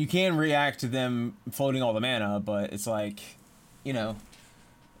can react to them floating all the mana, but it's like, you know,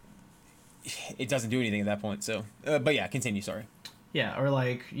 it doesn't do anything at that point. So, but yeah, continue. Sorry. Yeah, or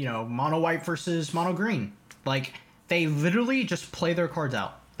like, mono white versus mono green. Like, they literally just play their cards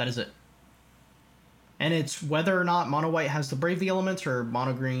out. That is it. And it's whether or not mono white has the brave the elements or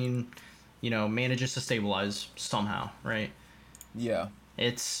mono green, manages to stabilize somehow, right? Yeah.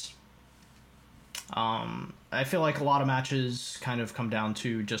 It's I feel like a lot of matches kind of come down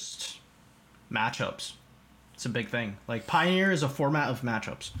to just matchups. It's a big thing. Like, Pioneer is a format of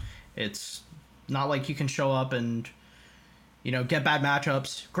matchups. It's not like you can show up and get bad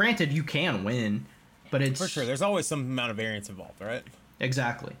matchups. Granted, you can win, but it's For sure. There's always some amount of variance involved, right?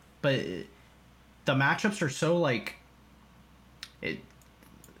 exactly. But the matchups are so like it.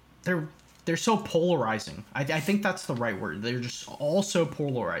 They're so polarizing. I think that's the right word. They're just all so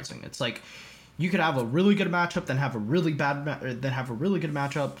polarizing. It's like you could have a really good matchup, then have a really then have a really good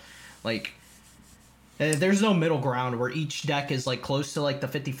matchup. Like, there's no middle ground where each deck is like close to like the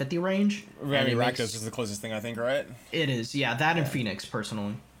 50-50 range. I mean, Rakdos is the closest thing I think, right? It is, yeah. That and Phoenix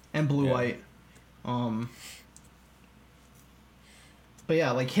personally, and blue white. But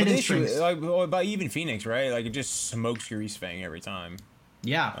yeah, like hidden strings. But even Phoenix, right? Like, it just smokes Grease Fang every time.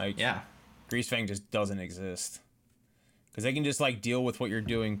 Yeah, Like, yeah. Grease Fang just doesn't exist. Because they can just, like, deal with what you're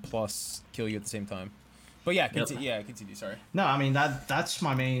doing plus kill you at the same time. But yeah, continue, sorry. No, I mean, that's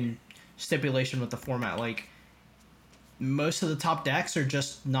my main stipulation with the format. Like, most of the top decks are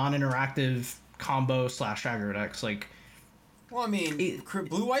just non-interactive combo / aggro decks. Like, Well, I mean,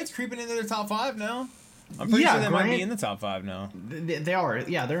 Blue White's creeping into their top 5 now. I'm pretty sure they might be in the top 5 now. They are.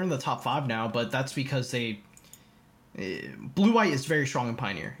 Yeah, they're in the top 5 now, but that's because Blue White is very strong in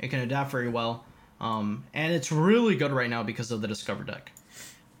Pioneer. It can adapt very well. And it's really good right now because of the Discover deck.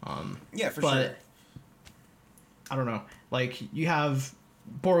 Yeah, for sure. I don't know. Like, you have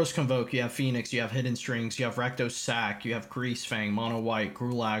Boros Convoke, you have Phoenix, you have Hidden Strings, you have Rakdos Sack, you have Grease Fang, Mono White,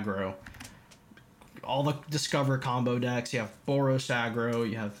 Gruul Aggro. All the Discover combo decks, you have Boros Aggro,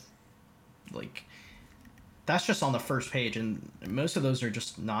 you have, like... That's just on the first page, and most of those are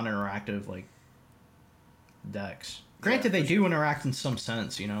just non-interactive, like, decks. Granted, they do interact in some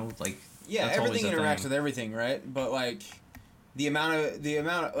sense, like... Yeah, everything interacts with everything, right? But, like, the amount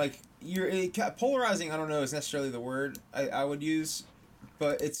of like, polarizing, I don't know is necessarily the word I would use,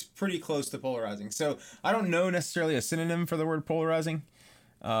 but it's pretty close to polarizing. So, I don't know necessarily a synonym for the word polarizing.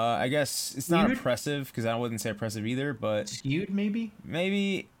 I guess it's not oppressive, because I wouldn't say oppressive either, but... Skewed, maybe?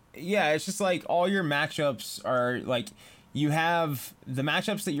 Maybe... Yeah, it's just like all your matchups are like you have the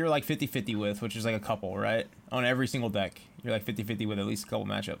matchups that you're like 50-50 with, which is like a couple, right? On every single deck, you're like 50-50 with at least a couple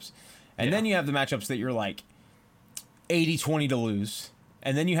matchups. And then you have the matchups that you're like 80-20 to lose.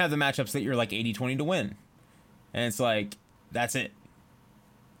 And then you have the matchups that you're like 80-20 to win. And it's like, that's it.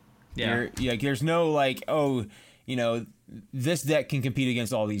 Yeah. Like, there's no like, oh, this deck can compete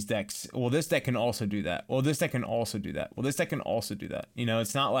against all these decks. Well, this deck can also do that. Well, this deck can also do that. Well, this deck can also do that.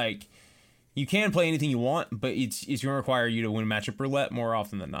 It's not like you can play anything you want, but it's going to require you to win matchup roulette more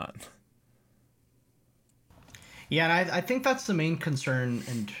often than not. Yeah, and I think that's the main concern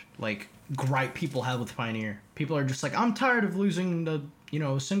and, like, gripe people have with Pioneer. People are just like, I'm tired of losing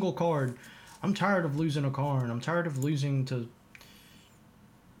a single card. I'm tired of losing a card. I'm tired of losing to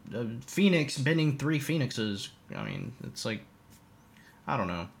Phoenix binning 3 Phoenixes. I mean, it's like, I don't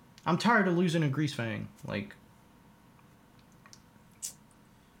know. I'm tired of losing a Grease Fang. Like,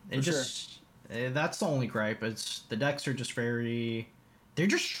 that's the only gripe. It's the decks are just they're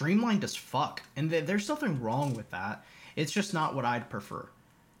just streamlined as fuck, and there's nothing wrong with that. It's just not what I'd prefer.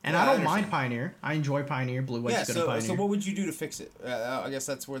 And I don't mind Pioneer. I enjoy Pioneer. Blue White's good at Pioneer. So what would you do to fix it? I guess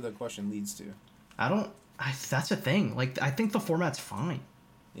that's where the question leads to. That's the thing. Like, I think the format's fine.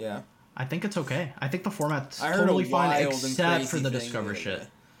 Yeah. I think it's okay. I think the format's totally fine, except for the Discover shit.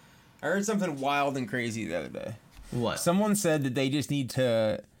 I heard something wild and crazy the other day. What? Someone said that they just need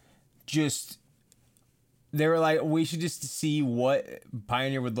to they were like, we should just see what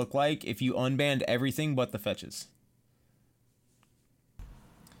Pioneer would look like if you unbanned everything but the fetches.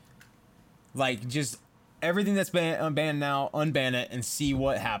 Like, just everything that's banned now, unban it and see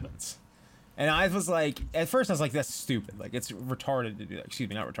what happens. And I was like, at first I was like, that's stupid. Like, it's retarded to do that. Excuse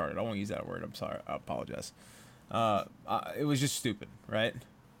me, not retarded. I won't use that word. I'm sorry. I apologize. It was just stupid, right?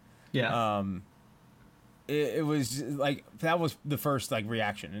 Yeah. It was like, that was the first like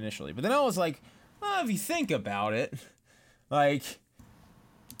reaction initially. But then I was like, well, if you think about it, like,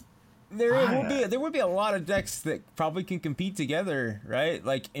 there would be a lot of decks that probably can compete together, right?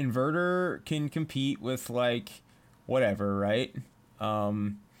 Like, Inverter can compete with like whatever, right?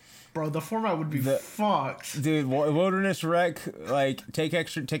 Bro, the format would be fucked. Dude, Wilderness Wreck, like, take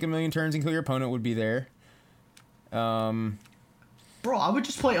a million turns and kill your opponent would be there. Bro, I would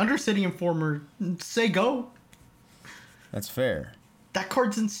just play Undercity Informer and say go. That's fair. That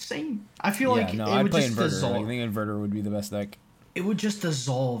card's insane. I feel like no, it I'd would play just Inverter. dissolve. Like, I think Inverter would be the best deck. It would just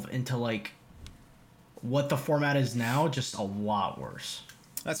dissolve into, like, what the format is now, just a lot worse.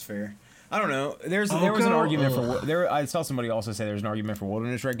 That's fair. I don't know. There was an argument for I saw somebody also say there's an argument for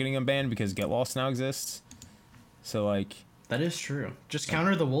Wilderness Wreck getting unbanned because Get Lost now exists. So, like, that is true. Just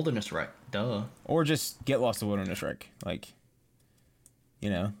counter the Wilderness Wreck. Duh. Or just Get Lost to Wilderness Wreck. Like, you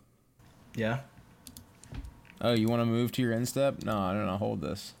know. Yeah. Oh, you want to move to your end step? No, I don't know. Hold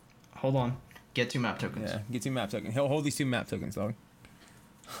this. Hold on. Get 2 map tokens. Yeah, get 2 map tokens. He'll hold these 2 map tokens, dog.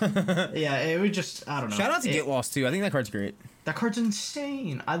 Yeah, it would just, I don't know. Shout out to Get Lost, too. I think that card's great. That card's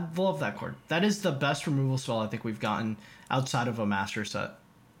insane. I love that card. That is the best removal spell I think we've gotten outside of a master set.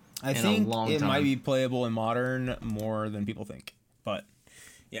 I think it might be playable in Modern more than people think. But,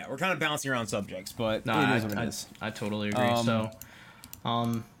 yeah, we're kind of bouncing around subjects, but it is what it is. I totally agree. Yeah,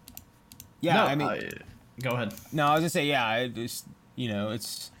 no, I mean... go ahead. No, I was going to say, yeah, I just, you know,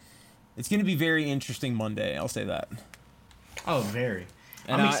 it's going to be very interesting Monday. I'll say that. Oh, very.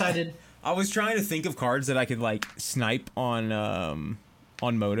 And I'm excited. I was trying to think of cards that I could, like, snipe on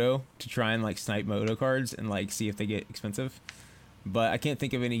Moto to try and, like, snipe Moto cards and, like, see if they get expensive. But I can't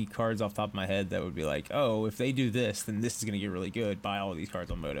think of any cards off the top of my head that would be like, oh, if they do this, then this is going to get really good. Buy all of these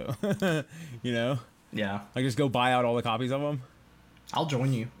cards on Moto. You know? Yeah. Like, just go buy out all the copies of them. I'll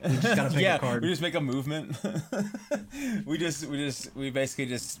join you. We just gotta pick a card. We just make a movement. we basically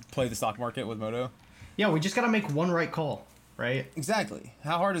just play the stock market with Moto. Yeah, we just gotta make one right call, right? Exactly.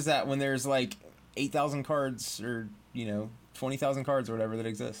 How hard is that when there's like 8,000 cards or, you know, 20,000 cards or whatever that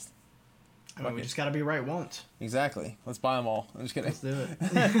exist? I mean, we just gotta be right once. Exactly. Let's buy them all. I'm just kidding. Let's do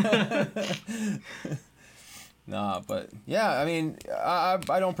it. Nah, but yeah, I mean, I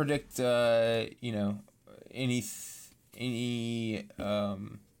don't predict, you know, any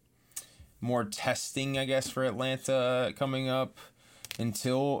more testing, I guess, for Atlanta coming up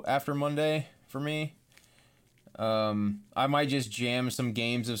until after Monday for me. I might just jam some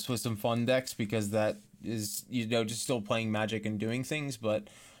games with some fun decks because that is, you know, just still playing Magic and doing things, but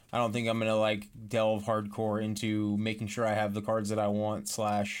I don't think I'm going to, like, delve hardcore into making sure I have the cards that I want /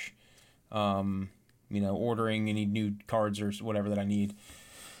 you know, ordering any new cards or whatever that I need.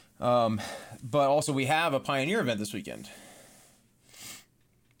 But also we have a Pioneer event this weekend.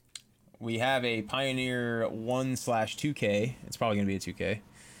 We have a Pioneer 1/2K. It's probably going to be a 2K.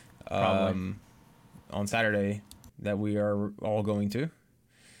 Probably. On Saturday that we are all going to.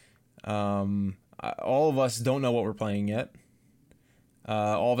 All of us don't know what we're playing yet.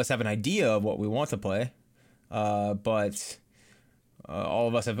 All of us have an idea of what we want to play. But all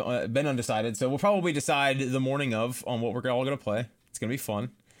of us have been undecided. So we'll probably decide the morning of on what we're all going to play. It's going to be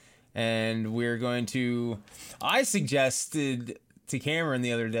fun. And we're going to... I suggested to Cameron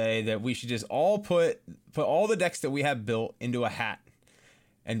the other day that we should just all put all the decks that we have built into a hat.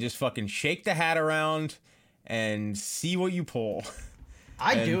 And just fucking shake the hat around and see what you pull.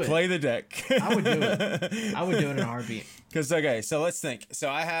 I'd do it. Play the deck. I would do it. I would do it in a heartbeat. Because, okay, so let's think. So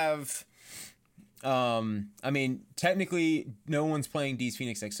I have... I mean, technically, no one's playing D's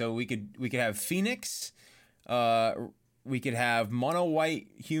Phoenix deck. So we could have Phoenix... we could have mono white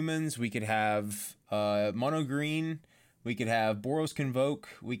humans. We could have mono green. We could have Boros Convoke.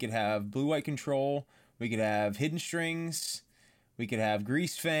 We could have blue white control. We could have Hidden Strings. We could have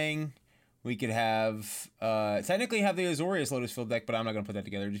Grease Fang. We could have technically have the Azorius Lotus Field deck, but I'm not gonna put that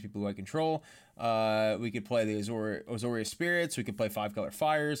together. Just be blue white control. We could play the Azorius Spirits. We could play 5-color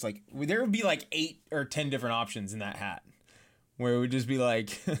fires. Like there would be like 8 or 10 different options in that hat, where it would just be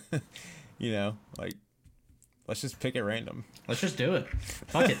like, you know, like. Let's just pick at random. Let's just do it.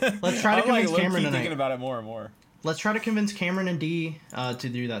 Fuck it. Let's try to convince Cameron tonight. Thinking about it more and more. Let's try to convince Cameron and D to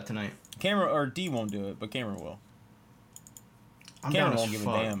do that tonight. Cameron or D won't do it, but Cameron will. Cameron won't give a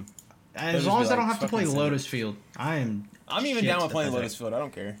damn. As long as I don't have to play Lotus Field, I'm even down with playing Lotus Field. I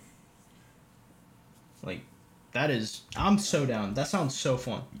don't care. Like, I'm so down. That sounds so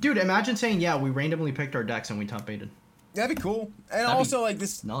fun, dude. Imagine saying, "Yeah, we randomly picked our decks and we top 8'd." That'd be cool. And That'd also, like,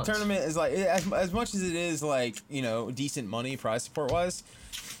 this nuts. tournament is, like, as much as it is, like, you know, decent money prize support-wise,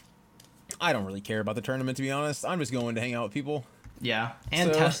 I don't really care about the tournament, to be honest. I'm just going to hang out with people. Yeah,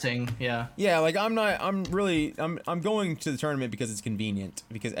 and testing, yeah. Yeah, like, I'm going to the tournament because it's convenient,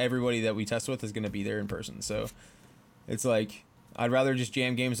 because everybody that we test with is going to be there in person, so it's like, I'd rather just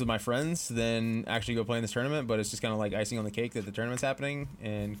jam games with my friends than actually go play in this tournament, but it's just kind of like icing on the cake that the tournament's happening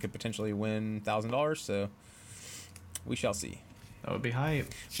and could potentially win $1,000, so we shall see. That would be hype.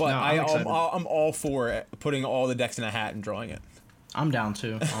 But no, I'm all for putting all the decks in a hat and drawing it. I'm down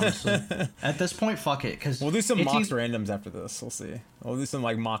too, honestly. At this point, fuck it, because we'll do some mock randoms after this. We'll see. We'll do some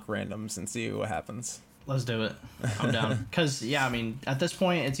like mock randoms and see what happens. Let's do it. I'm down. Because yeah, I mean, at this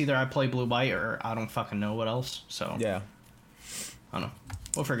point, it's either I play Blue White or I don't fucking know what else. So yeah, I don't know.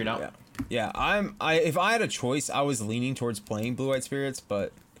 We'll figure it out. Yeah. If I had a choice, I was leaning towards playing Blue White Spirits,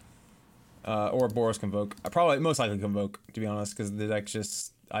 but or Boros Convoke. I probably most likely Convoke, to be honest, because the deck's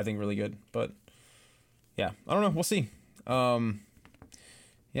just, I think, really good. But yeah, I don't know. We'll see.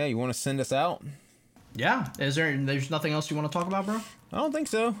 Yeah, you want to send us out? Yeah. There's nothing else you want to talk about, bro? I don't think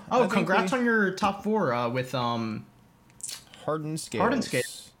so. Oh, congrats on your top 4 with Hardened Scales. Hardened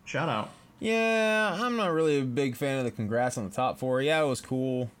Scales. Shout out. Yeah, I'm not really a big fan of the congrats on the top 4. Yeah, it was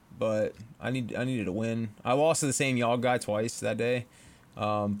cool, but I needed to win. I lost to the same Yogg guy twice that day.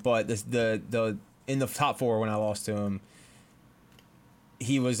 But the in the top 4 when I lost to him,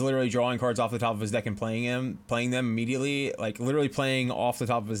 he was literally drawing cards off the top of his deck and playing them immediately, like literally playing off the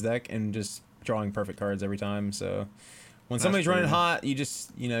top of his deck and just drawing perfect cards every time. So when somebody's running hot, you just,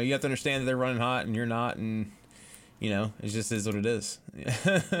 you have to understand that they're running hot and you're not, and it just is what it is.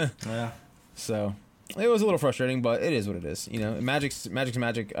 Yeah. So it was a little frustrating, but it is what it is. Magic's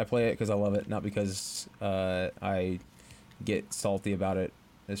Magic. I play it because I love it, not because I get salty about it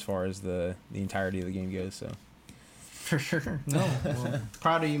as far as the entirety of the game goes. So for sure. No, well,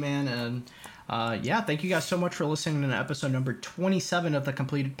 proud of you, man. And yeah, thank you guys so much for listening to episode number 27 of the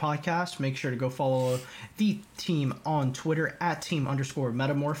Completed Podcast. Make sure to go follow the team on Twitter at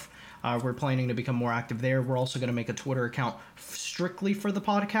 @team_metamorph. We're planning to become more active there. We're also going to make a Twitter account strictly for the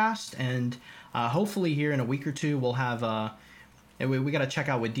podcast, and hopefully here in a week or two we'll have we got to check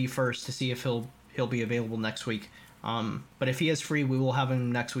out with D first to see if he'll be available next week. But if he is free, we will have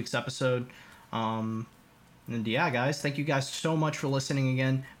him next week's episode. And yeah, guys, thank you guys so much for listening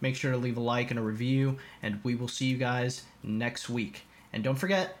again. Make sure to leave a like and a review, and we will see you guys next week. And don't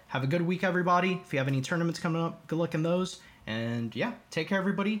forget, have a good week, everybody. If you have any tournaments coming up, good luck in those. And yeah, take care,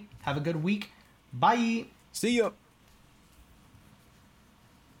 everybody. Have a good week. Bye. See ya.